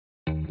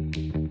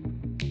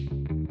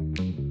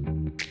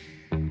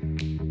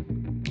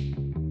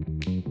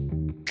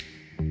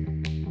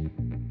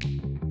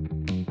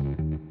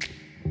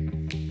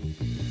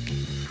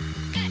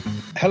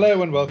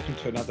Hello and welcome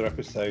to another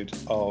episode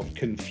of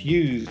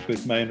Confused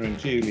with Mona and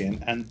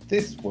Julian. And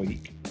this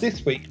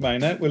week,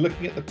 Mona, we're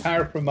looking at the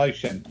power of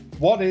promotion.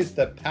 What is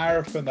the power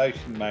of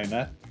promotion,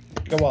 Mona?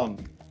 Go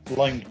on,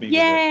 blind me.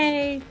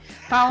 Yay!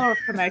 Power of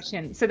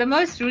promotion. So the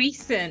most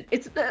recent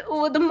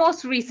example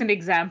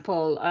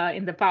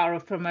in the power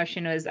of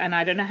promotion is, and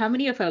I don't know how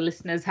many of our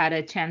listeners had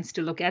a chance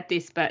to look at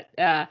this, but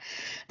there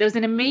was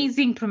an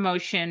amazing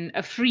promotion,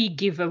 a free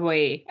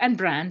giveaway, and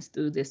brands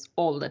do this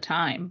all the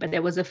time, but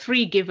there was a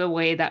free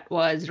giveaway that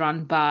was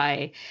run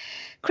by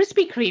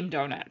Krispy Kreme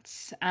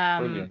donuts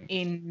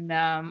in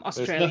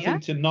Australia. There's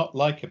nothing to not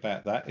like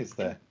about that, is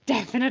there?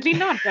 Definitely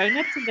not.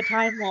 Donuts in the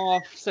time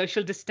of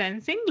social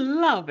distancing.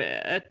 Love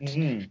it.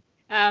 Mm-hmm.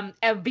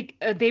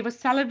 They were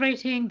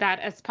celebrating that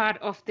as part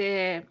of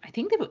their, I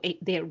think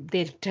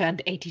they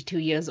turned 82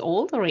 years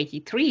old or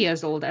 83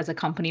 years old as a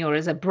company or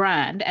as a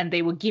brand, and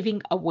they were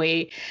giving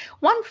away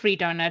one free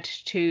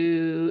donut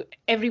to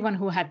everyone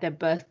who had their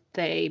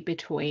birthday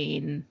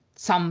between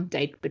some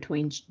date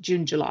between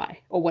June, July,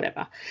 or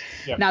whatever.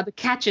 Yeah. Now the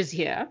catch is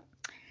here.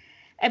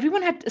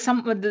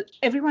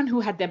 Everyone who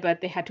had their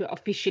birthday had to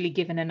officially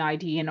give in an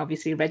ID and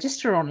obviously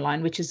register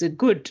online, which is a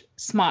good,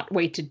 smart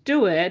way to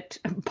do it.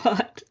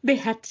 But they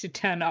had to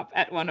turn up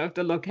at one of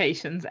the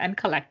locations and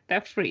collect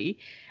their free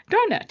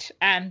donut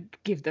and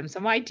give them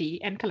some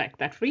ID and collect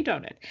that free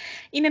donut.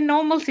 In a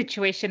normal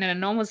situation, in a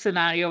normal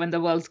scenario, when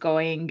the world's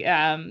going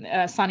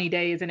sunny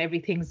days and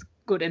everything's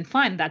good and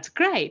fine, that's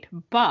great.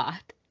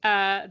 But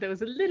there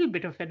was a little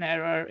bit of an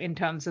error in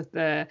terms of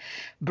the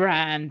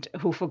brand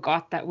who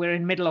forgot that we're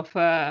in the middle of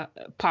a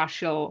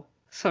partial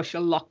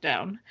social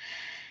lockdown.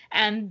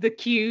 And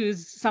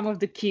some of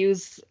the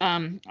queues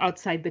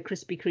outside the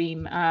Krispy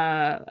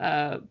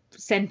Kreme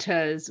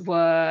centers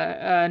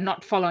were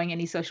not following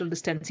any social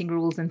distancing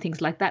rules and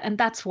things like that. And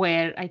that's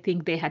where I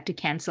think they had to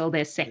cancel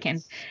their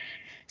second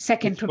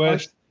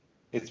promotion.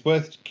 It's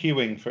worth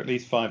queuing for at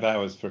least 5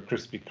 hours for a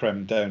Krispy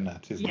Kreme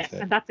donut, isn't it? Yes,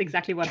 and that's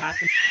exactly what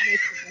happened.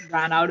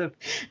 Ran out of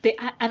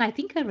and I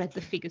think I read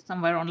the figure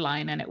somewhere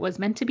online, and it was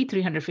meant to be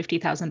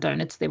 350,000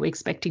 donuts they were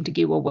expecting to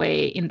give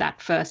away in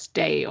that first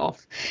day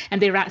of,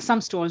 and some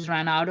stores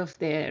ran out of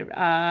their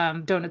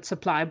donut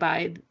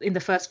supply in the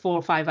first 4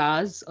 or 5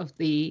 hours of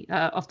the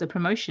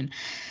promotion.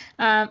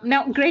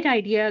 Now, great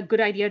idea, good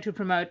idea to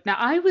promote. Now,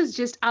 I was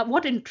just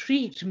what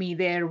intrigued me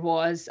there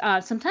was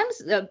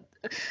sometimes.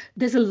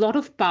 There's a lot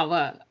of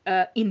power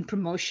in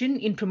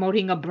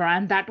promoting a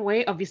brand that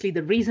way. Obviously,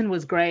 the reason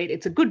was great.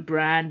 It's a good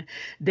brand.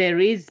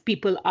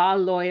 People are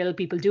loyal.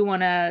 People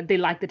they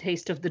like the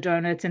taste of the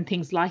donuts and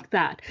things like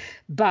that.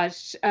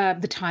 But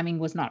the timing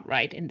was not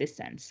right in this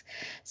sense.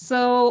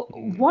 So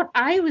what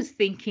I was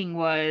thinking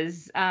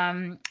was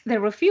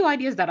there were a few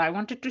ideas that I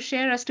wanted to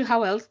share as to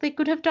how else they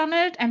could have done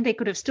it. And they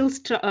could have still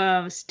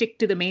stick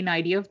to the main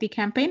idea of the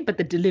campaign, but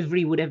the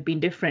delivery would have been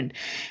different.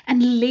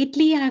 And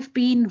lately, I've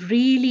been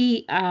really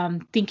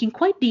thinking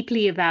quite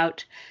deeply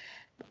about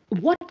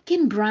what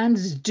can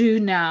brands do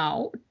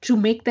now to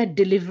make that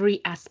delivery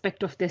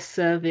aspect of their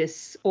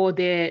service or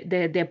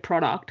their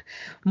product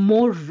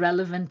more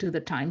relevant to the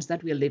times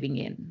that we're living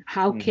in.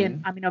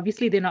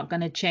 Obviously they're not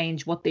going to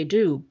change what they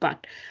do,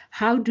 but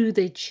how do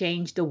they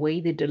change the way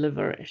they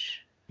deliver it?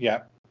 Yeah.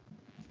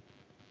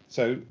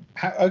 So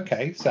how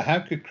could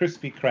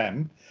Krispy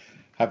Kreme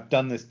have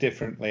done this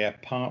differently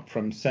apart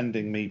from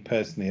sending me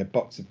personally a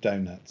box of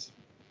donuts?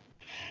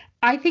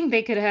 I think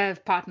they could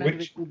have partnered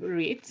with Uber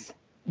Eats.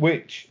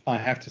 Which, I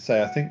have to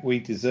say, I think we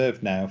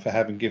deserve now for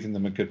having given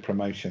them a good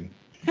promotion.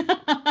 Ding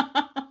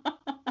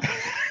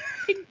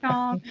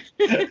dong.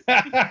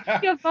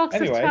 Your box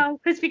of 12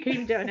 Krispy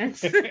Kreme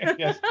donuts.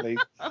 Yes, please.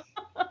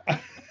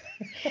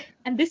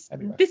 And this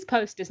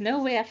post is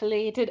no way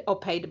affiliated or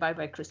paid by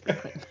Krispy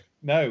Kreme.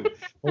 No,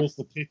 all's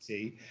the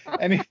pity.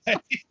 Anyway.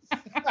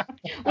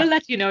 We'll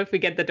let you know if we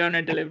get the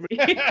donut delivery.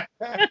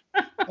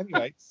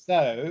 Anyway,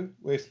 so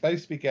we're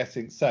supposed to be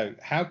getting. So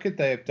how could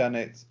they have done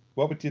it?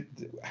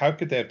 How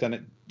could they have done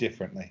it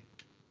differently?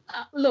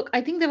 Look,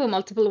 I think there were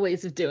multiple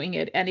ways of doing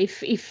it, and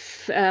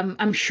if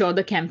I'm sure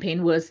the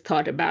campaign was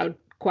thought about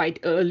quite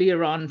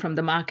earlier on from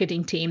the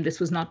marketing team. This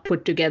was not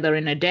put together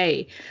in a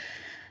day.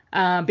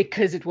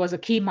 Because it was a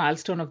key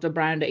milestone of the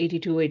brand,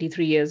 82,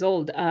 83 years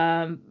old.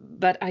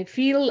 But I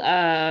feel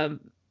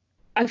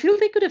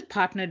they could have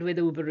partnered with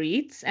Uber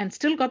Eats and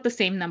still got the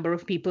same number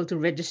of people to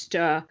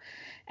register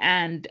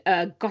and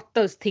got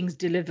those things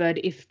delivered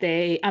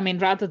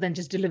rather than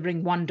just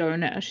delivering one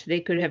donut, they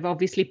could have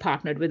obviously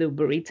partnered with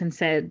Uber Eats and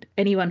said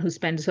anyone who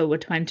spends over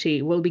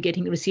 20 will be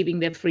receiving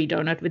their free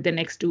donut with the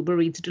next Uber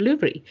Eats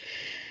delivery.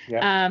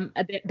 Yeah.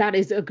 That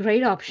is a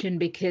great option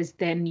because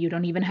then you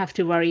don't even have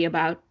to worry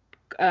about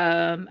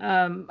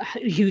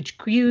huge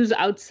queues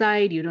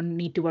outside. You don't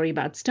need to worry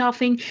about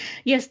staffing.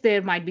 Yes,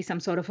 there might be some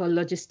sort of a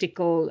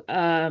logistical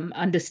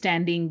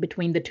understanding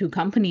between the two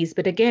companies,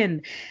 but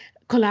again,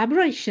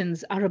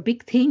 collaborations are a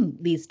big thing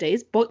these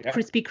days. Both Yeah.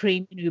 Krispy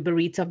Kreme and Uber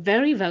Eats are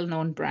very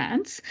well-known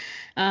brands.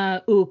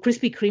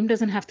 Krispy Kreme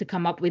doesn't have to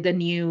come up with a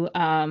new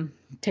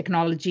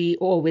technology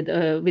or with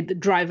the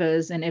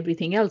drivers and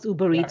everything else.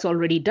 Uber Yeah. Eats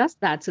already does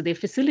that, so they're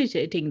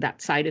facilitating that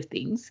side of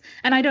things.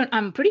 And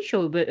I'm pretty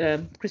sure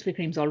Krispy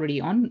Kreme's already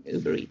on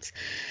Uber Eats.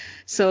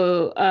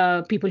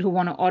 So people who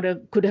want to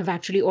order could have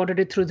actually ordered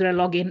it through their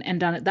login and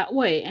done it that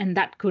way, and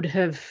that could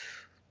have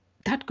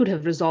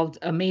resolved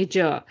a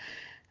major.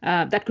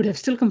 That could have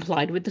still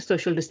complied with the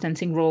social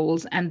distancing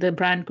rules, and the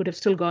brand could have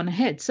still gone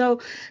ahead.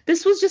 So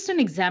this was just an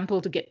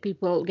example to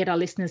get our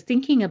listeners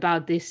thinking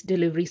about this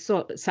delivery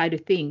side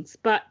of things.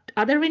 But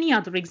are there any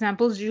other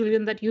examples,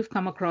 Julian, that you've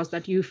come across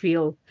that you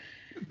feel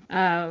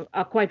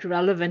are quite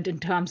relevant in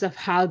terms of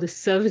how the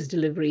service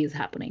delivery is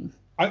happening?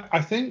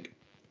 I think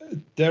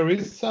there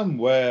is some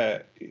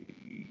where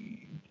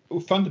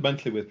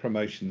fundamentally with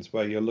promotions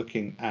where you're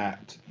looking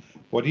at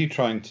what are you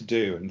trying to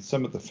do, and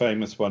some of the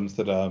famous ones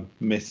that are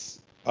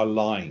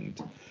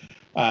misaligned.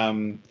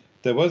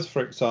 There was,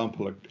 for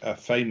example, a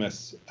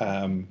famous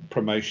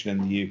promotion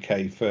in the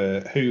UK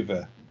for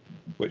Hoover,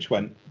 which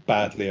went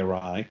badly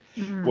awry,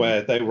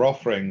 where they were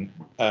offering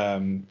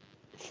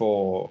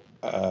for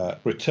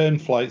return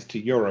flights to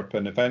Europe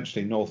and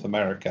eventually North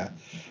America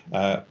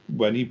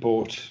when you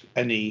bought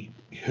any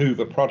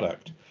Hoover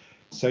product.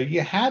 So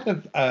you had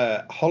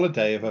a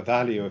holiday of a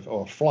value of,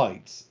 or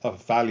flights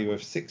of value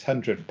of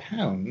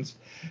 £600,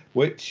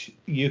 which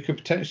you could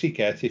potentially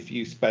get if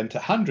you spent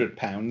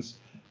 £100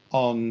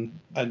 on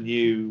a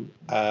new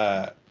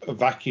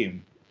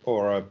vacuum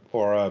or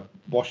a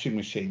washing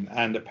machine.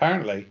 And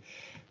apparently,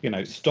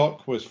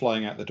 stock was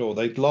flying out the door.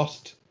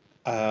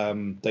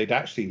 They'd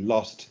actually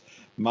lost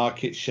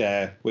market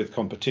share with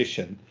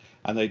competition,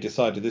 and they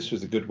decided this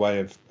was a good way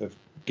of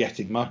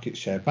getting market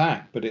share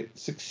back, but it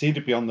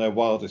succeeded beyond their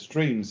wildest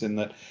dreams in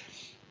that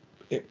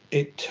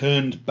it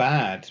turned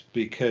bad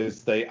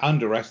because they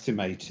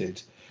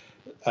underestimated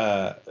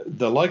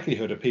the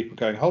likelihood of people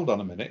going, hold on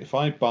a minute, if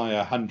I buy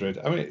 100,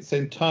 I mean, it's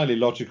entirely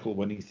logical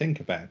when you think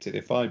about it.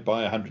 If I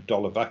buy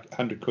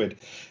 £100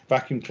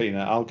 vacuum cleaner,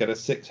 I'll get a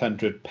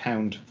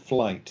 £600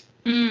 flight.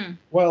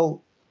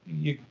 Well,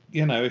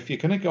 if you're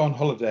going to go on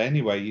holiday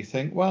anyway, you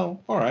think, well,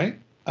 all right,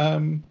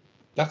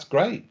 that's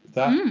great.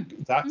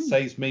 That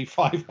saves me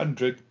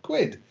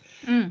 £500.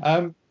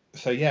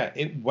 So yeah,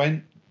 it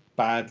went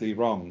badly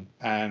wrong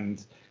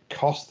and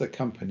cost the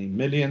company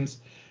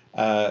millions.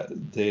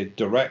 The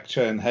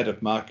director and head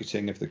of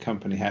marketing of the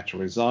company had to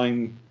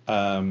resign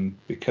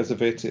because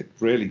of it. It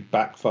really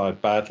backfired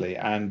badly,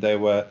 and there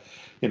were,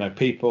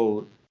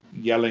 people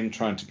yelling,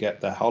 trying to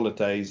get their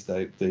holidays.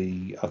 I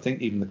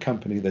think even the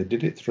company they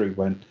did it through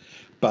went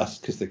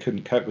bust because they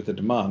couldn't cope with the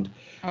demand.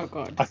 Oh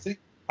God.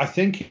 I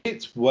think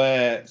it's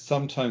where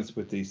sometimes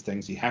with these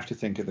things you have to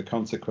think of the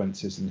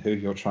consequences and who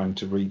you're trying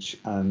to reach,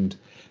 and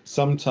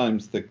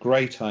sometimes the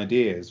great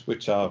ideas,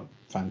 which are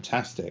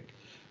fantastic,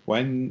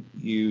 when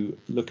you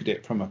look at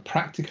it from a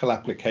practical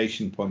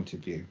application point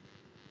of view,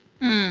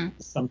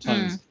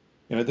 sometimes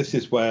this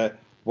is where,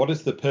 what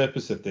is the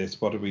purpose of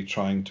this? What are we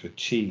trying to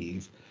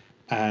achieve?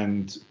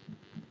 And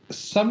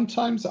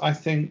sometimes I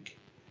think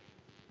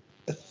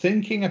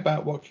thinking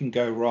about what can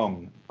go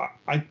wrong,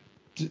 I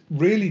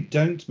really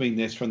don't mean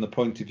this from the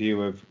point of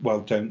view of, well,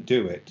 don't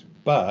do it.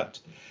 But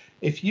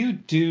if you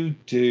do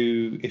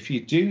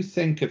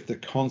think of the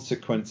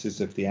consequences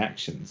of the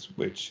actions,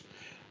 which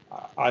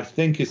I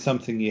think is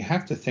something you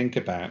have to think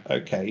about,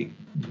 okay,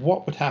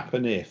 what would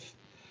happen if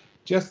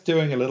just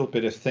doing a little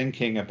bit of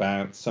thinking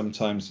about,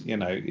 sometimes,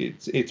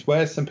 it's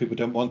where some people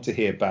don't want to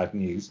hear bad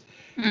news.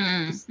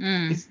 It's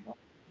not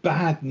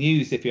bad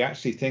news if you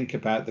actually think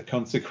about the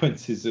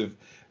consequences of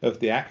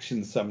the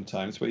actions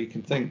sometimes, where you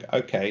can think,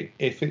 okay,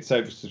 if it's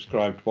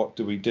oversubscribed, what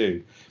do we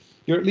do?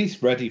 You're at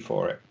least ready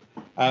for it.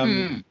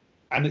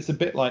 And it's a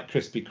bit like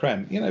Krispy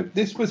Kreme.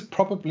 This was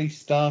probably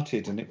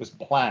started and it was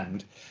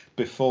planned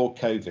before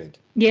COVID.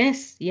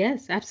 Yes,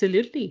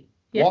 absolutely.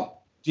 Yeah. What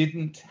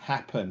didn't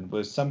happen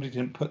was somebody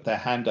didn't put their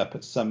hand up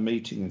at some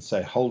meeting and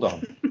say, hold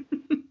on.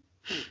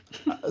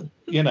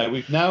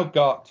 We've now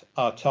got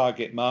our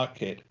target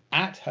market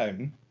at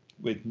home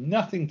with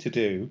nothing to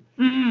do,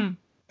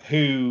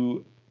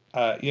 who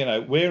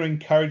we're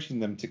encouraging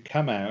them to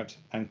come out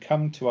and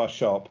come to our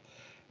shop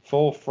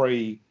for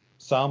free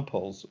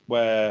samples,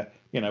 where,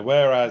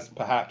 whereas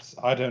perhaps,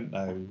 I don't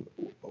know,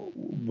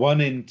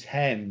 1 in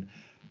 10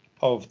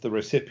 of the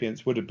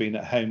recipients would have been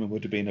at home and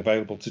would have been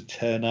available to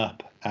turn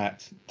up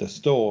at the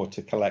store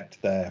to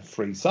collect their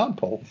free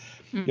sample,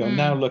 you're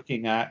now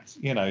looking at,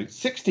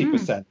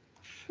 60%.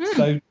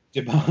 So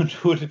demand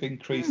would have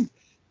increased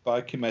by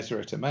a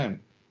commensurate amount.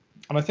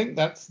 And I think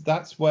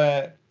that's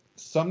where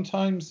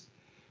sometimes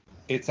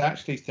it's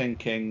actually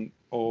thinking,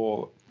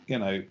 or,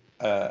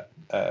 I'm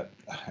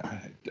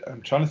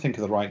trying to think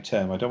of the right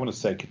term. I don't want to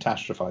say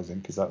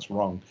catastrophizing because that's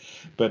wrong,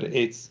 but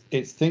it's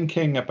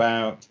thinking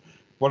about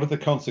what are the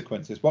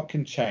consequences, what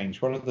can change,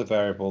 what are the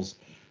variables,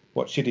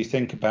 what should you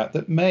think about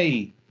that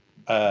may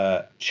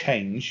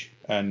change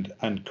and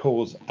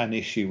cause an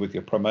issue with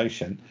your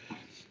promotion.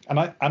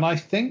 I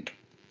think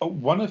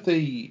one of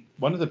the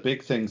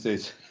big things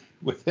is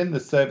within the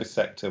service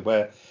sector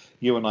where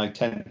you and I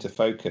tend to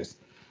focus,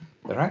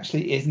 there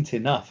actually isn't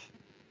enough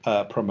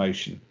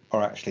promotion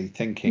or actually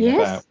thinking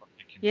about what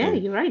they can do.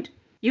 You're right.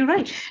 You're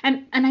right.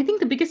 And I think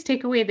the biggest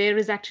takeaway there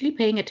is actually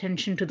paying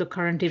attention to the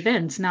current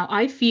events. Now,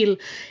 I feel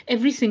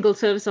every single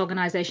service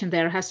organization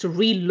there has to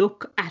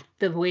relook at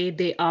the way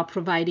they are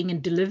providing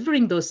and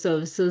delivering those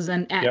services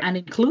and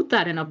include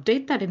that and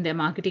update that in their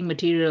marketing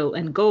material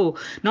and go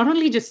not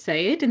only just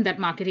say it in that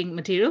marketing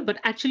material, but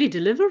actually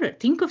deliver it.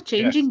 Think of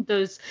changing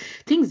those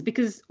things,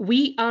 because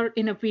we are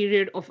in a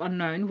period of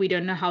unknown. We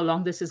don't know how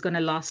long this is going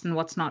to last and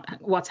what's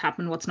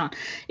happened, what's not.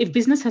 If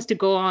business has to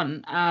go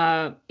on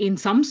in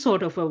some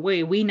sort of a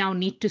way, we now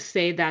need to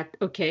say that,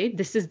 okay,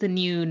 this is the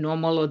new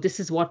normal, or this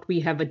is what we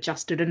have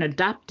adjusted and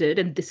adapted,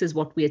 and this is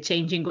what we are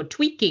changing or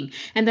tweaking.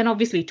 And then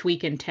obviously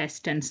tweak and test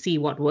and see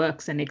what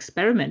works and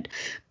experiment.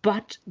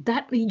 But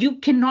that you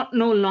cannot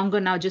no longer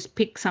now just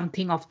pick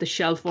something off the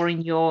shelf or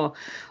on your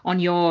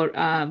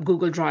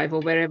Google Drive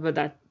or wherever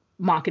that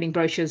marketing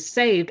brochure is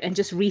saved and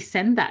just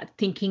resend that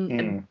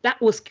thinking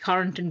that was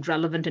current and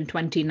relevant in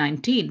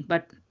 2019.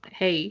 But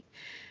hey,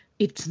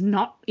 it's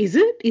not. Is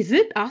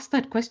it? Ask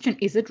that question.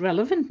 Is it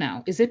relevant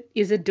now? Is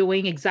it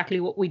doing exactly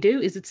what we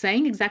do? Is it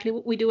saying exactly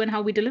what we do and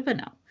how we deliver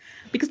now?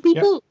 Because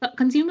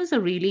consumers are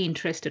really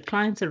interested.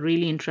 Clients are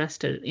really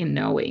interested in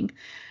knowing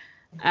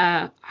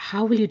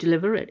how will you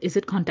deliver it? Is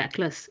it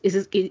contactless?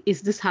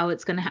 Is this how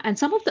it's going to happen? And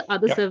some of the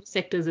other service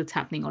sectors, it's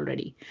happening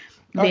already.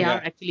 They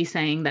are actually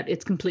saying that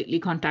it's completely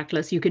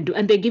contactless. You can do,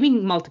 and they're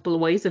giving multiple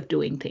ways of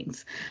doing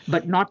things,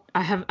 but not.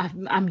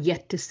 I'm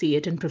yet to see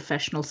it in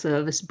professional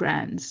service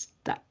brands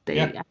that they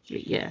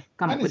actually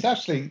come up with. And it's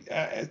actually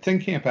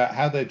thinking about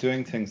how they're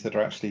doing things that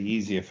are actually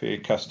easier for your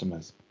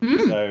customers.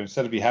 So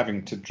instead of you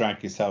having to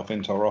drag yourself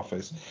into our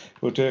office,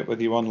 we'll do it with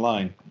you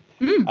online.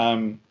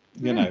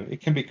 You know,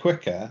 it can be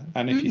quicker.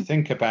 And if you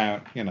think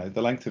about, you know,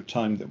 the length of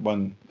time that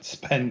one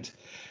spent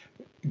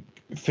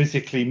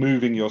physically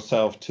moving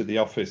yourself to the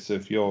office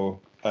of your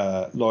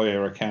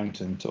lawyer,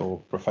 accountant, or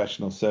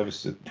professional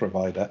service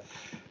provider,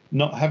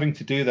 not having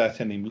to do that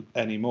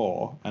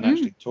anymore and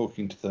actually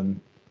talking to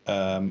them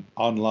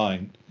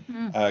online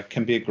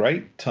can be a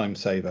great time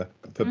saver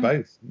for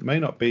both. It may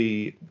not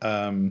be,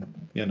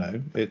 you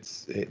know,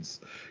 it's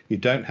you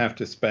don't have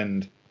to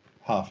spend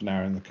half an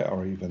hour in the car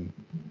or even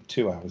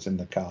 2 hours in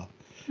the car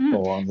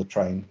or on the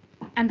train.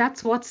 And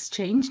that's what's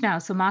changed now.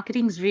 So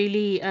marketing's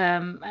really,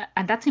 and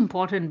that's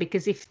important,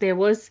 because if there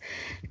was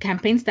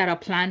campaigns that are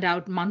planned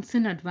out months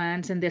in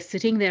advance and they're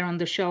sitting there on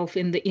the shelf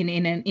in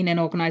an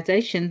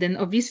organization, then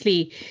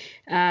obviously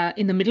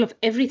in the middle of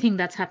everything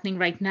that's happening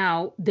right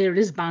now, there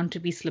is bound to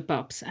be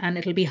slip-ups, and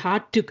it'll be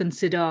hard to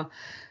consider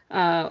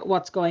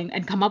what's going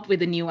and come up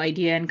with a new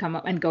idea and come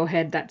up and go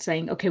ahead that's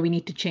saying, okay, we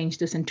need to change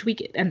this and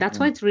tweak it. And that's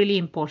why it's really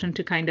important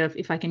to kind of,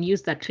 if I can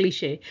use that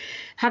cliche,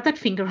 have that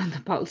finger on the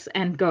pulse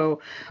and go,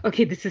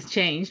 okay, this has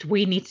changed.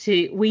 We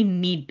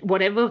need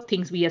whatever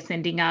things we are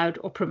sending out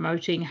or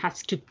promoting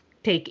has to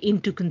take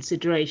into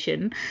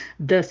consideration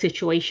the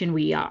situation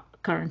we are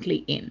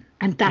currently in.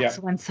 And that's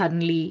when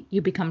suddenly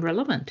you become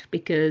relevant,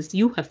 because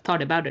you have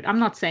thought about it. I'm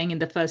not saying in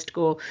the first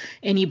go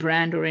any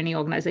brand or any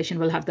organization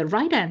will have the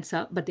right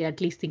answer, but they're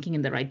at least thinking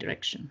in the right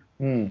direction.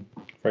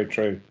 Very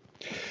true.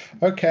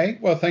 Okay,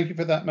 well, thank you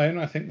for that,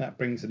 Mona. I think that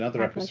brings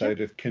another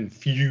episode of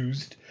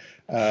Confused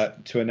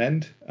to an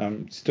end.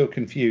 I'm still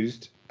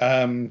confused.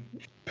 We'll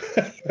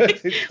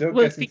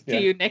speak to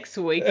you next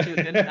week,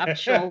 Julian. I'm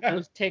sure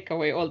we'll take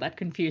away all that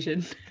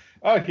confusion.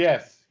 Oh,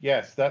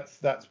 yes,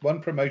 that's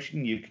one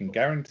promotion you can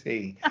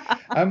guarantee.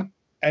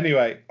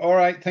 Anyway, all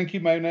right. Thank you,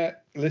 Mona.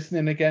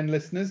 Listening again,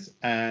 listeners,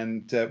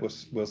 and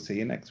we'll see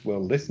you next.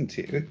 We'll listen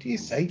to you. Do you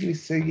say we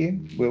see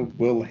you?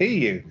 We'll hear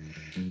you.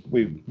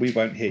 We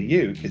won't hear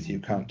you because you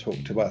can't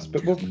talk to us,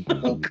 but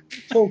we'll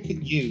talk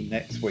at you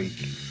next week.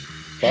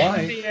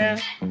 Bye.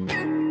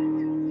 Yeah.